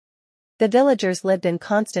The villagers lived in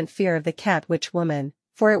constant fear of the cat witch woman,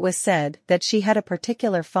 for it was said that she had a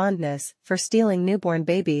particular fondness for stealing newborn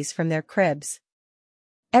babies from their cribs.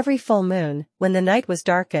 Every full moon, when the night was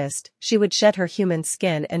darkest, she would shed her human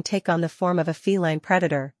skin and take on the form of a feline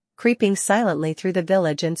predator, creeping silently through the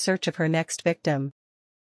village in search of her next victim.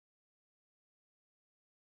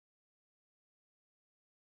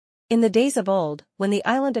 In the days of old, when the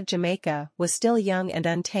island of Jamaica was still young and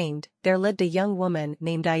untamed, there lived a young woman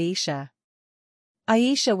named Aisha.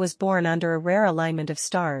 Aisha was born under a rare alignment of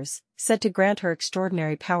stars, said to grant her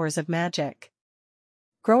extraordinary powers of magic.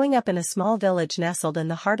 Growing up in a small village nestled in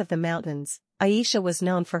the heart of the mountains, Aisha was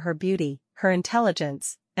known for her beauty, her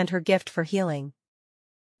intelligence, and her gift for healing.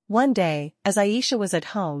 One day, as Aisha was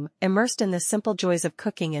at home, immersed in the simple joys of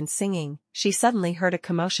cooking and singing, she suddenly heard a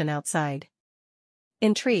commotion outside.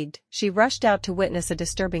 Intrigued, she rushed out to witness a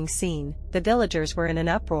disturbing scene. The villagers were in an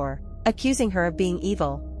uproar, accusing her of being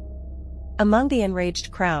evil. Among the enraged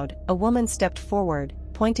crowd, a woman stepped forward,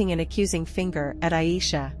 pointing an accusing finger at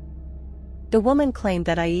Aisha. The woman claimed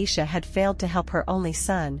that Aisha had failed to help her only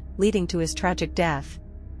son, leading to his tragic death.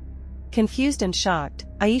 Confused and shocked,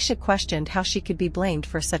 Aisha questioned how she could be blamed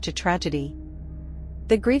for such a tragedy.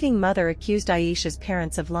 The grieving mother accused Aisha's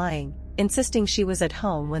parents of lying, insisting she was at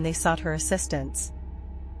home when they sought her assistance.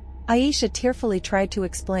 Aisha tearfully tried to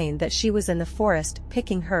explain that she was in the forest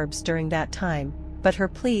picking herbs during that time, but her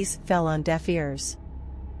pleas fell on deaf ears.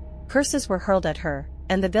 Curses were hurled at her,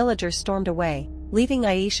 and the villagers stormed away, leaving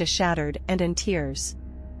Aisha shattered and in tears.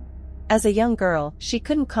 As a young girl, she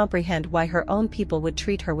couldn't comprehend why her own people would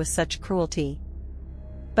treat her with such cruelty.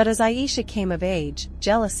 But as Aisha came of age,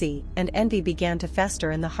 jealousy and envy began to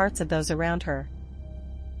fester in the hearts of those around her.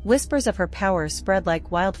 Whispers of her power spread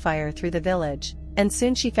like wildfire through the village, and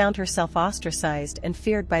soon she found herself ostracized and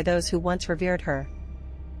feared by those who once revered her.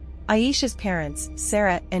 Aisha's parents,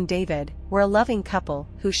 Sarah and David, were a loving couple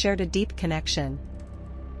who shared a deep connection.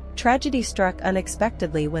 Tragedy struck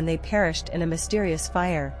unexpectedly when they perished in a mysterious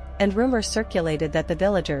fire, and rumors circulated that the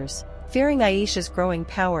villagers, fearing Aisha's growing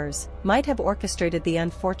powers, might have orchestrated the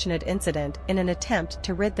unfortunate incident in an attempt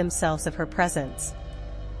to rid themselves of her presence.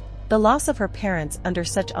 The loss of her parents under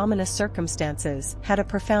such ominous circumstances had a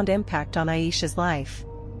profound impact on Aisha's life.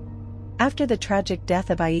 After the tragic death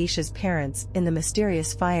of Aisha's parents in the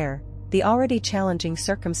mysterious fire, the already challenging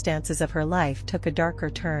circumstances of her life took a darker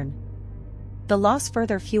turn. The loss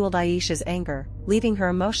further fueled Aisha's anger, leaving her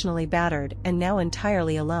emotionally battered and now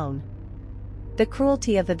entirely alone. The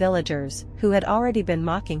cruelty of the villagers, who had already been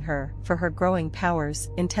mocking her for her growing powers,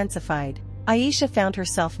 intensified. Aisha found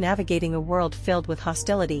herself navigating a world filled with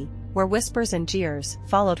hostility, where whispers and jeers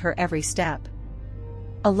followed her every step.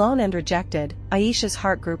 Alone and rejected, Aisha's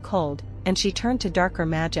heart grew cold, and she turned to darker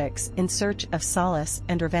magics in search of solace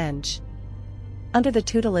and revenge. Under the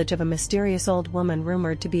tutelage of a mysterious old woman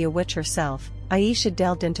rumored to be a witch herself, Aisha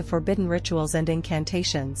delved into forbidden rituals and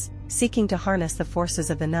incantations, seeking to harness the forces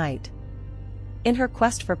of the night. In her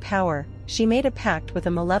quest for power, she made a pact with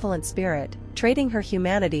a malevolent spirit, trading her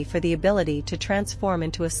humanity for the ability to transform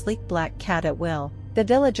into a sleek black cat at will. The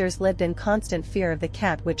villagers lived in constant fear of the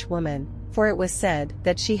cat witch woman, for it was said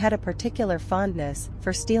that she had a particular fondness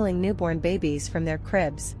for stealing newborn babies from their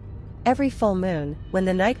cribs. Every full moon, when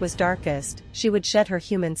the night was darkest, she would shed her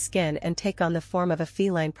human skin and take on the form of a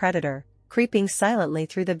feline predator, creeping silently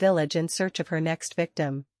through the village in search of her next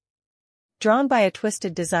victim. Drawn by a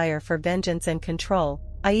twisted desire for vengeance and control,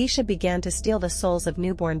 Aisha began to steal the souls of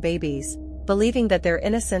newborn babies, believing that their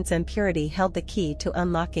innocence and purity held the key to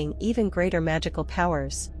unlocking even greater magical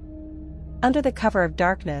powers. Under the cover of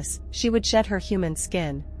darkness, she would shed her human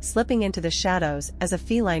skin, slipping into the shadows as a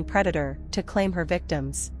feline predator to claim her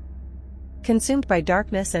victims. Consumed by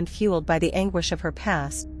darkness and fueled by the anguish of her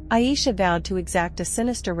past, Aisha vowed to exact a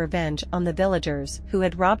sinister revenge on the villagers who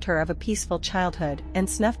had robbed her of a peaceful childhood and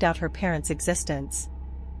snuffed out her parents' existence.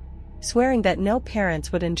 Swearing that no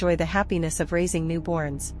parents would enjoy the happiness of raising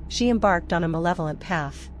newborns, she embarked on a malevolent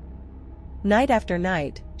path. Night after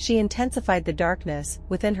night, she intensified the darkness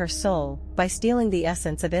within her soul by stealing the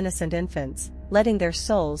essence of innocent infants, letting their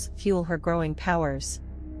souls fuel her growing powers.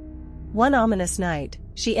 One ominous night,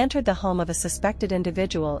 she entered the home of a suspected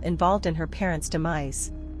individual involved in her parents'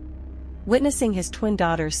 demise. Witnessing his twin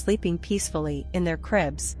daughters sleeping peacefully in their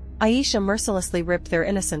cribs, Aisha mercilessly ripped their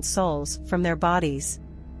innocent souls from their bodies.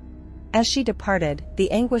 As she departed,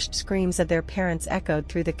 the anguished screams of their parents echoed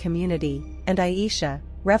through the community, and Aisha,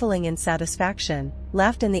 reveling in satisfaction,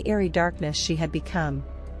 laughed in the eerie darkness she had become.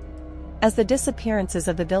 As the disappearances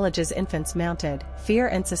of the village's infants mounted, fear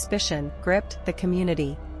and suspicion gripped the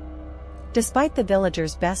community. Despite the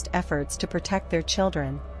villagers' best efforts to protect their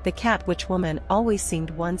children, the cat witch woman always seemed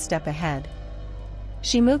one step ahead.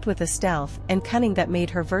 She moved with a stealth and cunning that made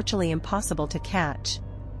her virtually impossible to catch.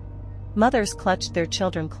 Mothers clutched their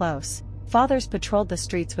children close, fathers patrolled the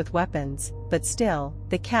streets with weapons, but still,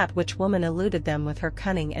 the cat witch woman eluded them with her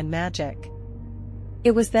cunning and magic.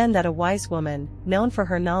 It was then that a wise woman, known for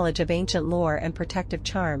her knowledge of ancient lore and protective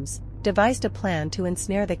charms, devised a plan to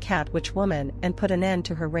ensnare the cat witch woman and put an end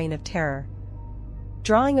to her reign of terror.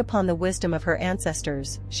 Drawing upon the wisdom of her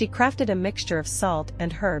ancestors, she crafted a mixture of salt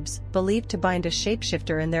and herbs believed to bind a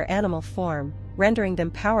shapeshifter in their animal form, rendering them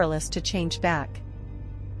powerless to change back.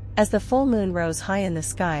 As the full moon rose high in the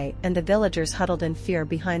sky and the villagers huddled in fear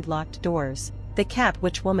behind locked doors, the cat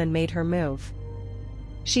witch woman made her move.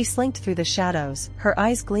 She slinked through the shadows, her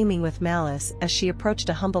eyes gleaming with malice as she approached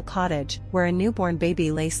a humble cottage where a newborn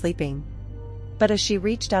baby lay sleeping. But as she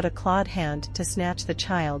reached out a clawed hand to snatch the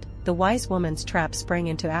child, the wise woman's trap sprang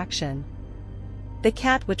into action. The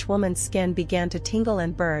cat witch woman's skin began to tingle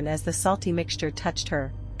and burn as the salty mixture touched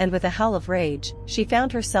her, and with a howl of rage, she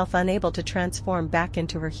found herself unable to transform back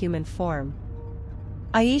into her human form.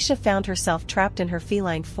 Aisha found herself trapped in her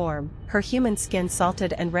feline form, her human skin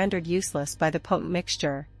salted and rendered useless by the potent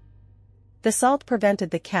mixture. The salt prevented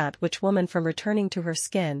the cat witch woman from returning to her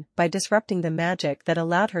skin by disrupting the magic that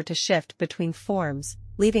allowed her to shift between forms,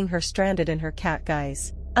 leaving her stranded in her cat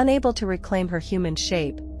guise. Unable to reclaim her human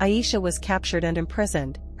shape, Aisha was captured and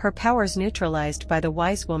imprisoned, her powers neutralized by the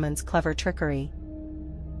wise woman's clever trickery.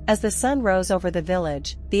 As the sun rose over the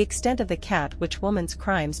village, the extent of the cat witch woman's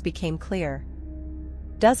crimes became clear.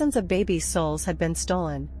 Dozens of babies' souls had been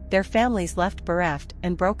stolen, their families left bereft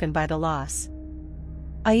and broken by the loss.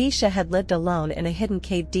 Aisha had lived alone in a hidden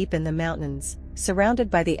cave deep in the mountains,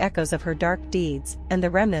 surrounded by the echoes of her dark deeds and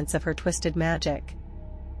the remnants of her twisted magic.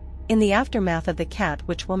 In the aftermath of the cat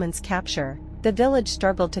witch woman's capture, the village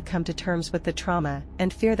struggled to come to terms with the trauma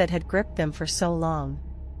and fear that had gripped them for so long.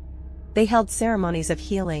 They held ceremonies of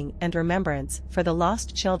healing and remembrance for the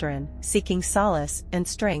lost children, seeking solace and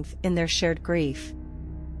strength in their shared grief.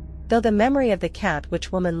 Though the memory of the cat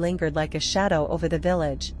witch woman lingered like a shadow over the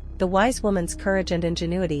village, the wise woman's courage and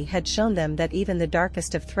ingenuity had shown them that even the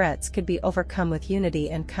darkest of threats could be overcome with unity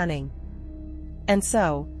and cunning. And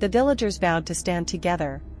so, the villagers vowed to stand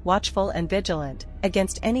together, watchful and vigilant,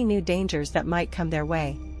 against any new dangers that might come their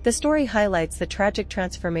way. The story highlights the tragic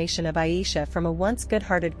transformation of Aisha from a once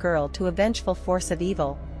good-hearted girl to a vengeful force of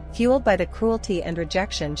evil, fueled by the cruelty and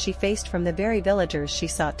rejection she faced from the very villagers she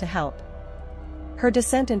sought to help. Her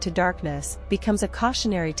descent into darkness becomes a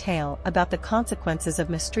cautionary tale about the consequences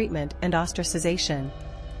of mistreatment and ostracization.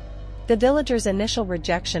 The villagers' initial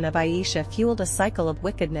rejection of Aisha fueled a cycle of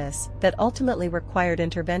wickedness that ultimately required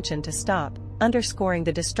intervention to stop, underscoring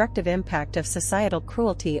the destructive impact of societal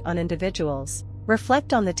cruelty on individuals.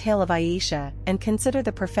 Reflect on the tale of Aisha and consider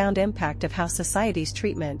the profound impact of how society's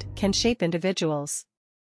treatment can shape individuals.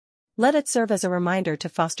 Let it serve as a reminder to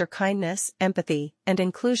foster kindness, empathy, and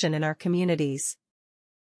inclusion in our communities.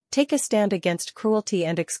 Take a stand against cruelty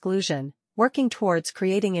and exclusion, working towards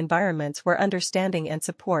creating environments where understanding and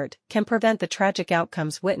support can prevent the tragic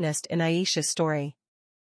outcomes witnessed in Aisha's story.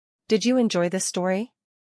 Did you enjoy this story?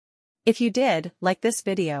 If you did, like this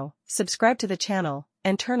video, subscribe to the channel,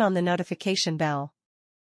 and turn on the notification bell.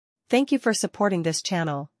 Thank you for supporting this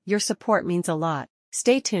channel, your support means a lot.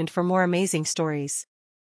 Stay tuned for more amazing stories.